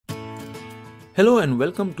Hello and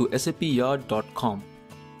welcome to SAPyard.com.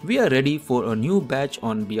 We are ready for a new batch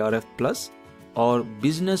on BRF Plus or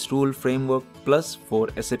Business Rule Framework Plus for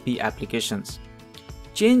SAP applications.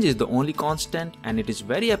 Change is the only constant and it is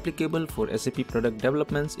very applicable for SAP product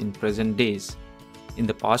developments in present days. In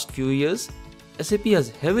the past few years, SAP has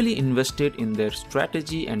heavily invested in their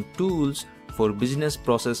strategy and tools for business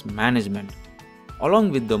process management. Along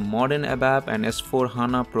with the modern ABAP and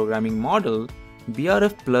S/4HANA programming model,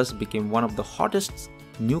 BRF Plus became one of the hottest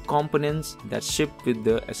new components that shipped with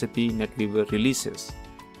the SAP NetWeaver releases.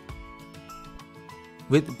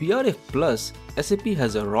 With BRF Plus, SAP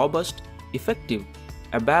has a robust, effective,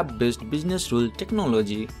 ABAP-based business rule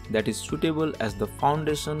technology that is suitable as the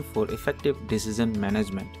foundation for effective decision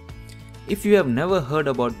management. If you have never heard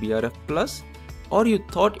about BRF Plus, or you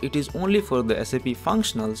thought it is only for the SAP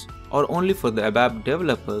functionals or only for the ABAP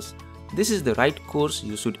developers, this is the right course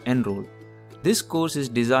you should enroll. This course is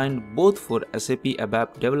designed both for SAP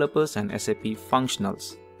ABAP developers and SAP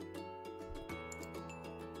functionals.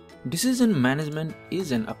 Decision management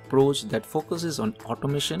is an approach that focuses on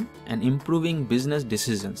automation and improving business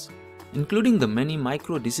decisions, including the many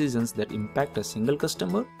micro decisions that impact a single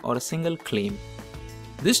customer or a single claim.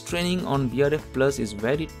 This training on BRF Plus is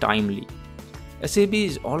very timely. SAP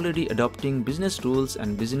is already adopting Business Rules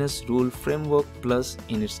and Business Rule Framework Plus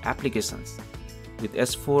in its applications. With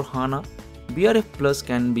S/4HANA, BRF Plus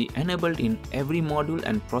can be enabled in every module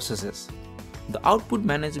and processes. The output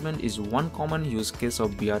management is one common use case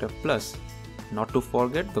of BRF Plus, not to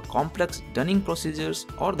forget the complex dunning procedures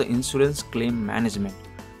or the insurance claim management,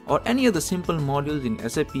 or any other simple modules in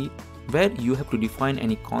SAP where you have to define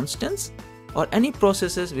any constants or any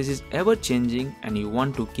processes which is ever changing and you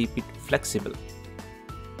want to keep it flexible.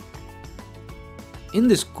 In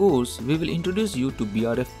this course, we will introduce you to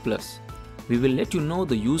BRF Plus. We will let you know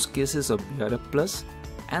the use cases of BRF Plus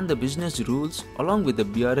and the business rules along with the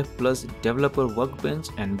BRF Plus developer workbench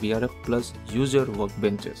and BRF Plus user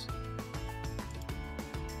workbenches.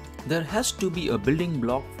 There has to be a building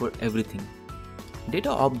block for everything. Data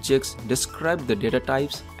objects describe the data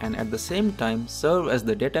types and at the same time serve as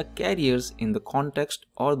the data carriers in the context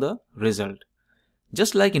or the result.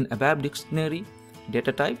 Just like in ABAP dictionary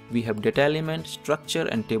data type, we have data element, structure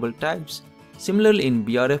and table types. Similarly, in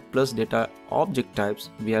BRF Plus data object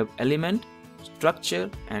types, we have element, structure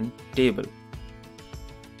and table.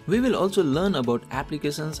 We will also learn about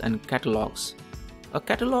applications and catalogs. A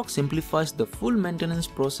catalog simplifies the full maintenance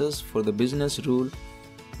process for the business rule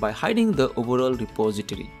by hiding the overall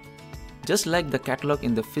repository. Just like the catalog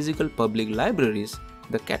in the physical public libraries,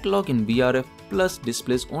 the catalog in BRF Plus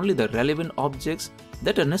displays only the relevant objects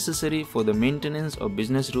that are necessary for the maintenance of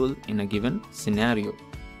business rule in a given scenario.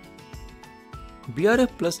 BRF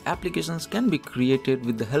Plus applications can be created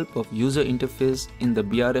with the help of user interface in the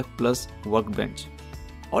BRF Plus workbench.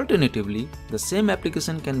 Alternatively, the same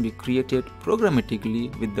application can be created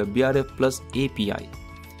programmatically with the BRF Plus API.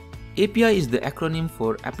 API is the acronym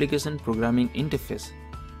for Application Programming Interface.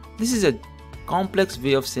 This is a complex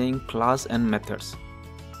way of saying class and methods.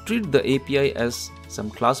 Treat the API as some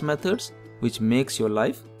class methods which makes your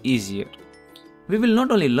life easier. We will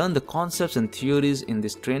not only learn the concepts and theories in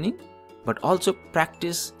this training, but also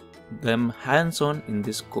practice them hands-on in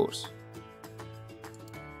this course.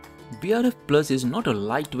 BRF Plus is not a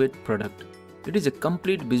lightweight product. It is a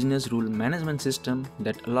complete business rule management system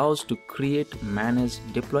that allows to create, manage,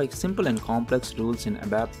 deploy simple and complex rules in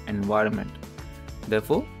ABAP environment.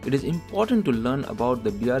 Therefore, it is important to learn about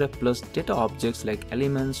the BRF Plus data objects like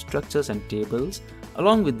elements, structures and tables,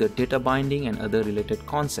 along with the data binding and other related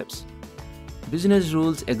concepts. Business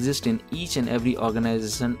rules exist in each and every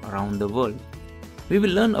organization around the world. We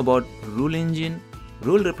will learn about rule engine,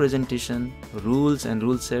 rule representation, rules and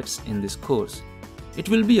rule sets in this course. It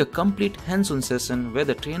will be a complete hands-on session where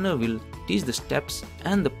the trainer will teach the steps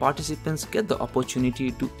and the participants get the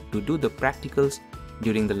opportunity to do the practicals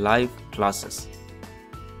during the live classes.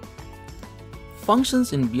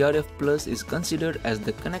 Functions in BRF Plus is considered as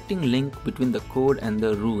the connecting link between the code and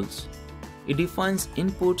the rules. It defines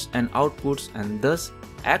inputs and outputs and thus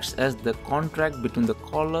acts as the contract between the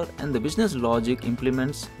caller and the business logic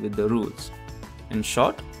implements with the rules. In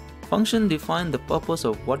short, functions define the purpose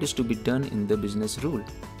of what is to be done in the business rule.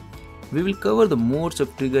 We will cover the modes of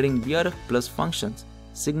triggering BRF Plus functions,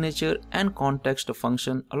 signature and context of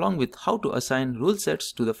function along with how to assign rule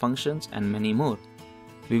sets to the functions and many more.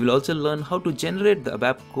 We will also learn how to generate the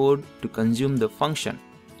ABAP code to consume the function.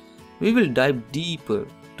 We will dive deeper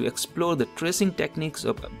to explore the tracing techniques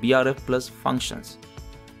of BRF Plus functions.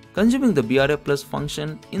 Consuming the BRF Plus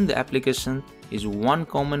function in the application is one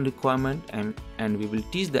common requirement and we will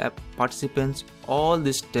teach the participants all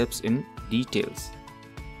these steps in details.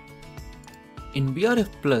 In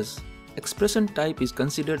BRF+, expression type is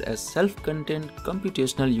considered as self-contained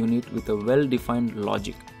computational unit with a well-defined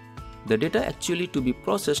logic. The data actually to be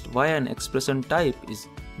processed via an expression type is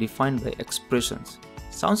defined by expressions.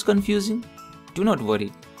 Sounds confusing? Do not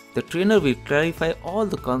worry. The trainer will clarify all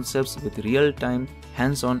the concepts with real-time,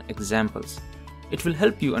 hands-on examples. It will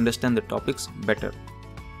help you understand the topics better.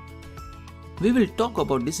 We will talk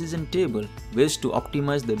about decision table, ways to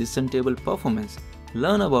optimize the decision table performance,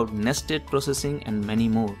 learn about nested processing and many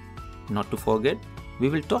more. Not to forget, we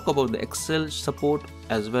will talk about the Excel support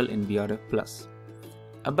as well in BRF+.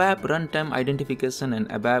 ABAP runtime identification and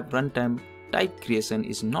ABAP runtime type creation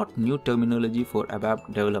is not new terminology for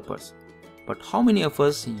ABAP developers. But how many of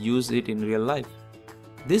us use it in real life?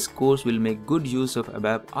 This course will make good use of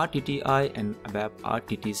ABAP RTTI and ABAP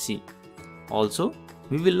RTTC. Also,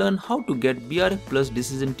 we will learn how to get BRF+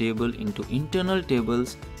 decision table into internal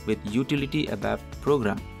tables with utility ABAP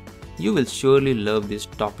program. You will surely love this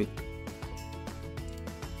topic.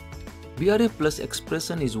 BRF+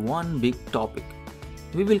 expression is one big topic.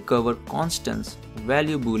 We will cover constants,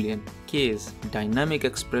 value boolean, case, dynamic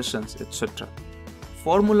expressions, etc.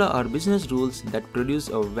 Formula are business rules that produce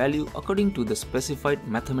a value according to the specified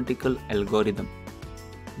mathematical algorithm.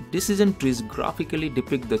 Decision trees graphically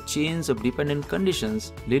depict the chains of dependent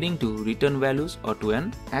conditions leading to return values or to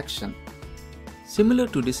an action. Similar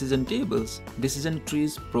to decision tables, decision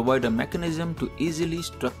trees provide a mechanism to easily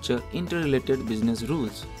structure interrelated business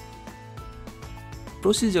rules.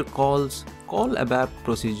 Procedure calls call ABAP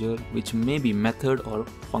procedure, which may be method or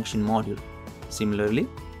function module. Similarly,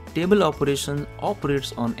 table operation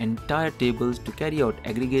operates on entire tables to carry out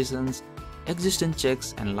aggregations, existence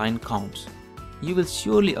checks and line counts. You will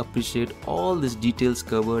surely appreciate all these details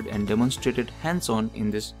covered and demonstrated hands-on in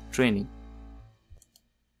this training.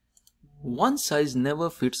 One size never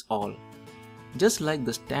fits all. Just like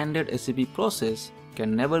the standard SAP process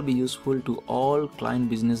can never be useful to all client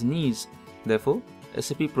business needs, therefore,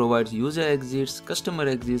 SAP provides user exits, customer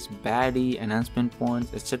exits, baddie, enhancement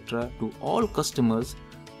points, etc. to all customers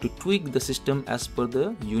to tweak the system as per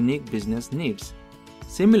the unique business needs.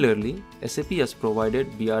 Similarly, SAP has provided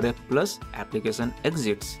BRF+ application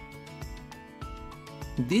exits.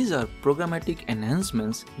 These are programmatic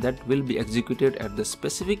enhancements that will be executed at the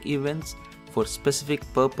specific events for specific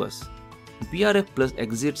purpose. BRF+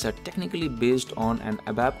 exits are technically based on an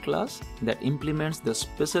ABAP class that implements the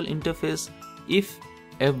special interface if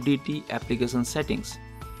FDT application settings.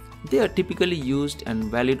 They are typically used and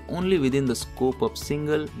valid only within the scope of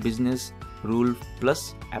single business rule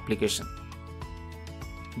plus application.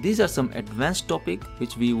 These are some advanced topics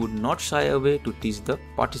which we would not shy away to teach the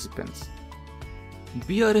participants.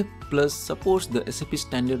 BRF+ supports the SAP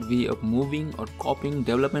standard way of moving or copying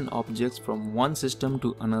development objects from one system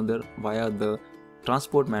to another via the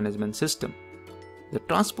transport management system. The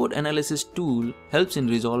transport analysis tool helps in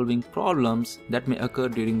resolving problems that may occur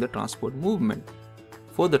during the transport movement.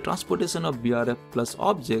 For the transportation of BRF+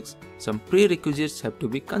 objects, some prerequisites have to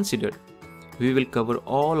be considered. We will cover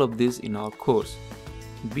all of this in our course.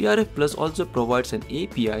 BRF+ also provides an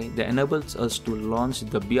API that enables us to launch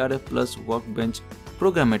the BRF+ workbench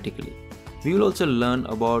programmatically. We will also learn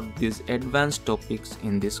about these advanced topics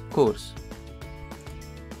in this course.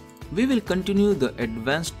 We will continue the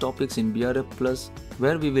advanced topics in BRF+,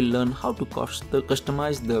 where we will learn how to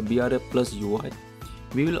customize the BRF+ UI.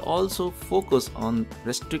 We will also focus on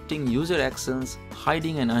restricting user actions,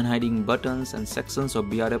 hiding and unhiding buttons and sections of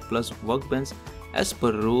BRF+ workbench as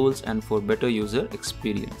per roles and for better user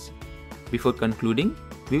experience. Before concluding,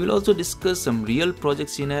 we will also discuss some real project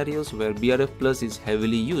scenarios where BRF+ is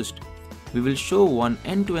heavily used. We will show one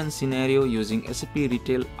end-to-end scenario using SAP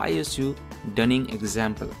Retail ISU Dunning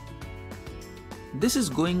example. This is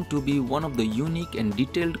going to be one of the unique and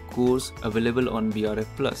detailed course available on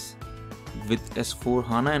BRF+. With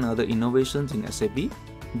S/4HANA and other innovations in SAP,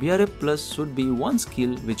 BRF+ should be one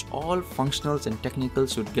skill which all functionals and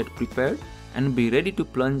technicals should get prepared and be ready to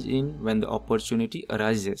plunge in when the opportunity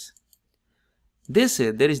arises. They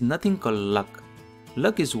say there is nothing called luck.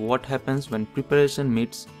 Luck is what happens when preparation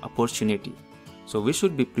meets opportunity. So we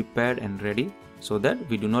should be prepared and ready so that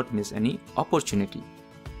we do not miss any opportunity.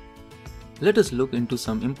 Let us look into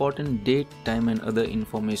some important date, time and other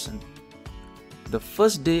information. The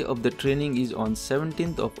first day of the training is on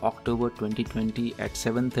 17th of October 2020 at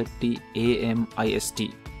 7:30 AM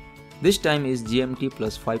IST. This time is GMT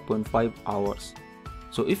plus 5.5 hours.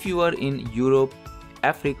 So if you are in Europe,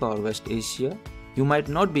 Africa or West Asia, you might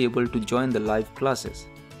not be able to join the live classes.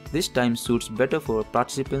 This time suits better for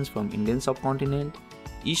participants from Indian subcontinent,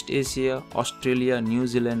 East Asia, Australia, New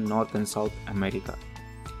Zealand, North and South America.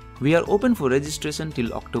 We are open for registration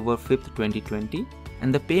till October 5th, 2020,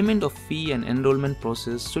 and the payment of fee and enrollment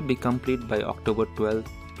process should be complete by October 12th,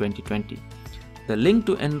 2020. The link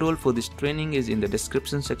to enroll for this training is in the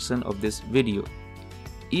description section of this video.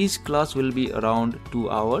 Each class will be around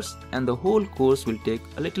 2 hours and the whole course will take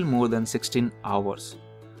a little more than 16 hours.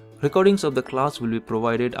 Recordings of the class will be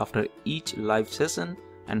provided after each live session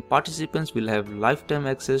and participants will have lifetime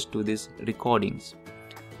access to these recordings.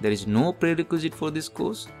 There is no prerequisite for this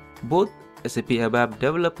course. Both SAP ABAP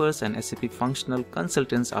developers and SAP functional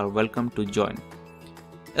consultants are welcome to join.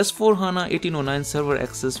 S/4HANA 1809 Server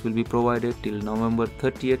Access will be provided till November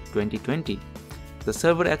 30th, 2020. The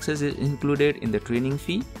server access is included in the training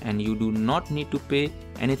fee and you do not need to pay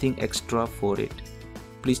anything extra for it.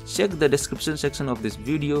 Please check the description section of this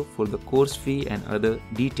video for the course fee and other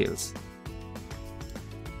details.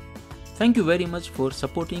 Thank you very much for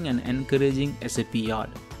supporting and encouraging SAP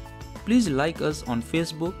Yard. Please like us on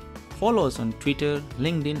Facebook, follow us on Twitter,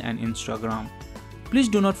 LinkedIn and Instagram. Please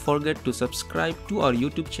do not forget to subscribe to our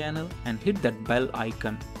YouTube channel and hit that bell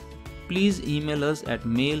icon. Please email us at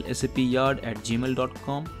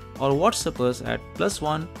mailsapyard@gmail.com or WhatsApp us at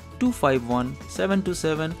 +1 251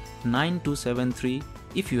 727 9273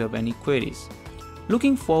 if you have any queries.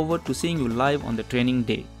 Looking forward to seeing you live on the training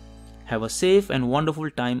day. Have a safe and wonderful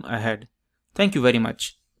time ahead. Thank you very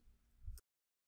much.